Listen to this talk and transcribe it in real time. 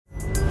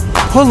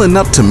Pulling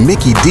up to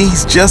Mickey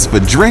D's just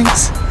for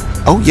drinks?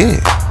 Oh yeah,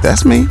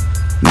 that's me.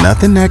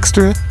 Nothing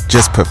extra,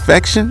 just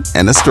perfection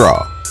and a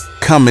straw.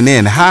 Coming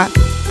in hot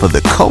for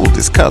the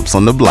coldest cups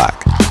on the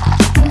block.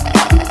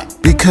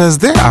 Because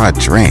there are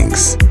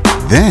drinks.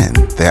 Then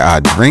there are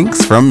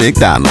drinks from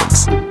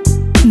McDonald's.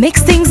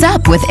 Mix things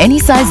up with any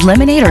size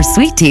lemonade or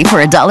sweet tea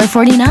for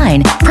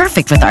 $1.49.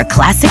 Perfect with our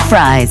classic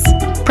fries.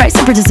 Price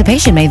and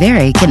participation may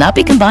vary. Cannot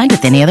be combined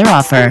with any other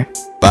offer.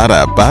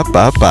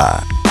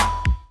 Ba-da-ba-ba-ba.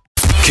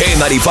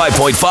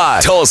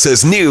 K95.5,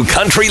 Tulsa's new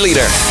country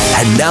leader.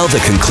 And now the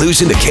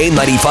conclusion to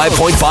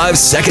K95.5's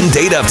second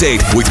date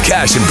update with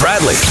Cash and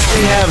Bradley.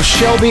 We have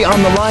Shelby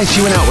on the line.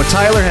 She went out with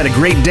Tyler, had a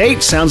great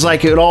date. Sounds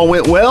like it all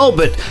went well,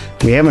 but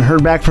we haven't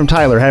heard back from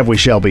Tyler, have we,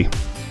 Shelby?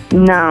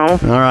 No. All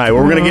right,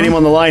 well, we're going to get him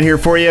on the line here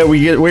for you.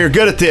 We're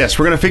good at this.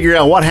 We're going to figure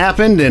out what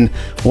happened and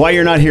why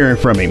you're not hearing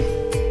from him.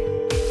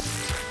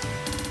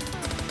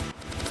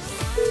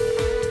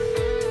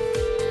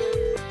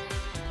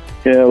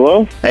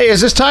 Hello? Hey,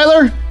 is this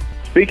Tyler?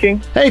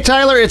 Speaking. Hey,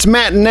 Tyler, it's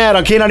Matt and Nat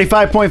on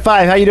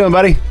K95.5. How you doing,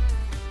 buddy?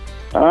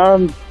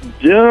 I'm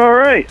doing all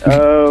right.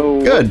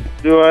 Good.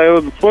 Do I owe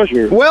the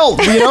pleasure? Well,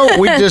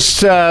 we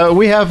just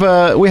we have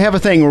a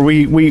thing where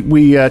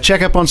we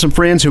check up on some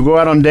friends who go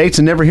out on dates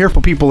and never hear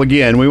from people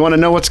again. We want to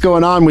know what's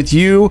going on with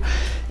you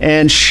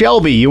and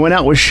Shelby. You went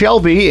out with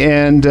Shelby,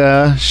 and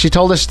she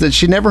told us that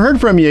she never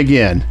heard from you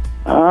again.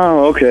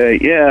 Oh, okay.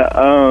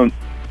 Yeah.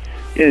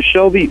 Yeah,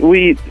 Shelby,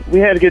 we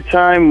had a good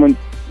time when,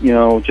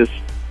 just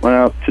went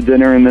out to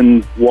dinner and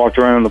then walked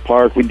around in the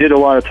park. We did a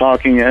lot of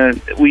talking, and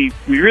we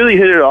really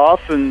hit it off,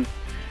 and,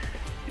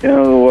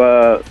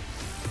 and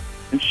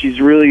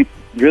she's really,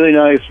 really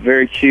nice,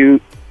 very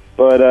cute.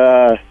 But,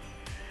 I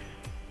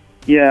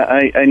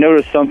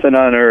noticed something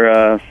on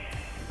her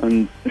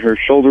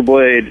shoulder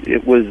blade.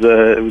 It was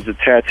a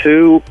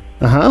tattoo.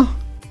 Uh-huh.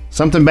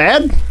 Something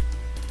bad?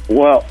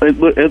 Well,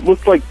 it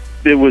looked like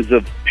it was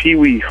a Pee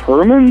Wee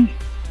Herman.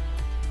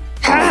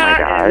 Oh my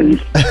God.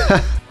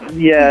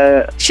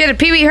 Yeah. She had a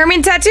Pee Wee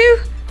Herman tattoo?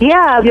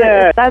 Yeah,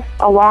 but that's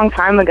a long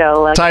time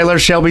ago. Tyler,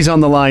 Shelby's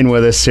on the line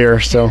with us here,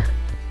 so.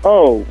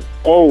 Oh,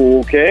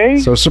 okay.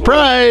 So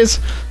surprise.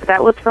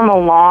 That was from a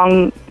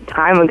long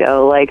time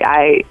ago.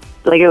 It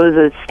was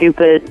a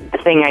stupid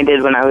thing I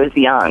did when I was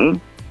young,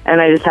 and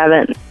I just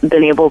haven't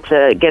been able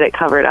to get it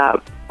covered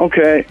up.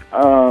 Okay.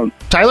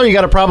 Tyler, you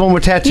got a problem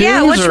with tattoos?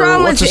 Yeah, what's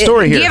wrong what's with the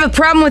story here? Do you have a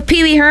problem with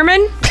Pee Wee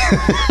Herman?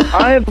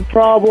 I have a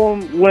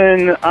problem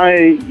when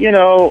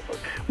how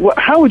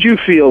would you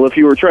feel if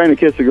you were trying to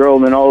kiss a girl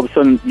and then all of a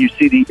sudden you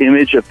see the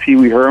image of Pee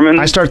Wee Herman?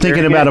 I start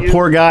thinking about a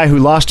poor guy who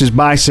lost his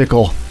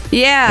bicycle.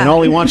 Yeah. And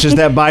all he wants is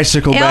that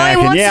bicycle back.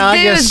 All he wants to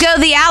do is go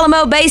to the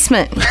Alamo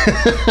basement.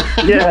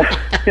 Yeah,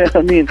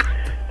 I mean,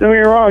 don't get me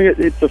wrong,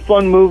 it's a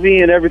fun movie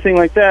and everything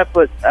like that,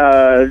 but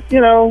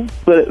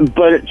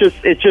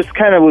it just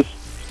kind of was.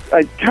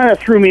 It kind of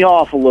threw me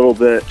off a little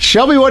bit.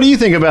 Shelby, what do you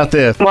think about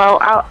this? Well,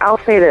 I'll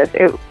say this.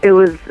 It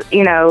was,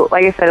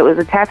 like I said, it was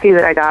a tattoo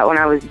that I got when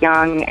I was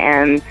young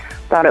and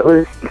thought it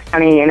was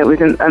funny, and it was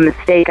a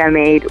mistake I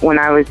made when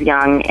I was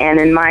young.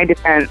 And in my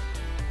defense,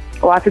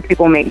 lots of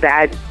people make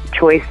bad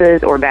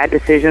choices or bad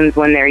decisions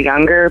when they're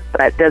younger, but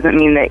that doesn't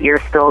mean that you're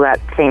still that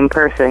same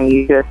person.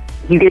 You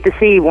get to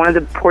see one of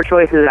the poor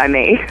choices I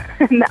made.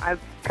 And I've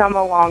come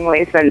a long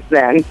way since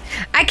then.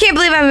 I can't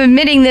believe I'm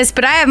admitting this,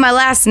 but I have my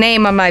last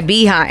name on my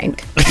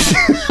behind.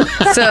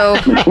 So,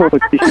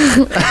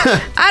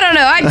 I don't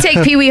know. I'd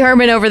take Pee Wee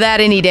Herman over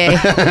that any day.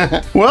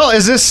 Well,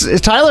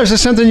 Tyler, is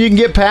this something you can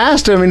get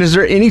past? I mean, is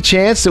there any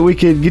chance that we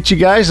could get you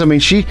guys? I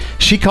mean, she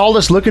called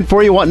us looking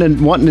for you,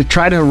 wanting to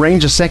try to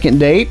arrange a second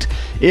date.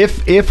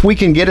 If we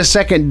can get a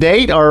second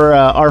date,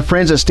 our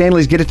friends at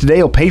Stanley's Get It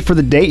Today will pay for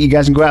the date. You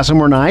guys can go out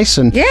somewhere nice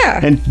and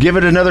give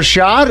it another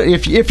shot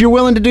if you're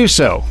willing to do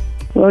so.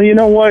 Well, you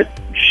know what?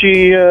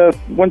 She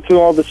went through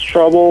all this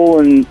trouble,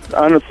 and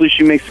honestly,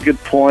 she makes a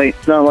good point.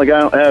 It's not like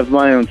I don't have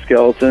my own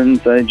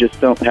skeletons. I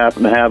just don't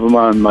happen to have them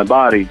on my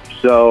body.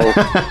 So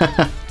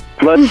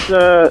let's,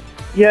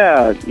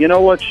 you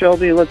know what,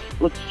 Shelby? Let's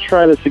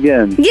try this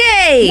again.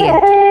 Yay!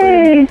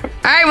 Yay! All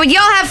right, well,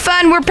 y'all have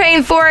fun. We're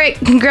paying for it.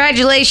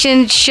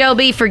 Congratulations,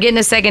 Shelby, for getting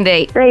a second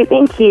date. Great,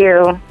 thank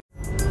you.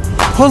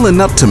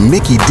 Pulling up to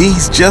Mickey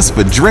D's just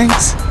for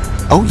drinks?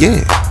 Oh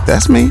yeah,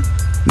 that's me.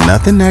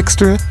 Nothing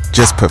extra,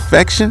 just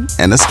perfection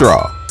and a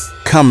straw.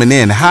 Coming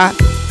in hot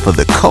for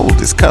the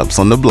coldest cups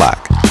on the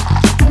block.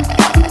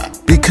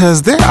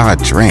 Because there are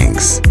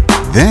drinks.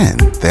 Then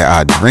there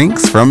are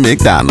drinks from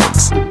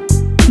McDonald's.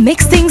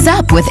 Mix things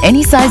up with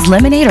any size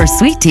lemonade or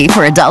sweet tea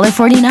for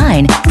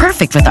 $1.49.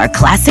 Perfect with our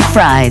classic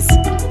fries.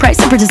 Price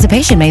and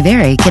participation may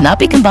vary. Cannot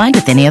be combined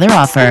with any other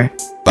offer.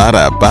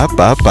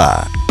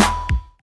 Ba-da-ba-ba-ba.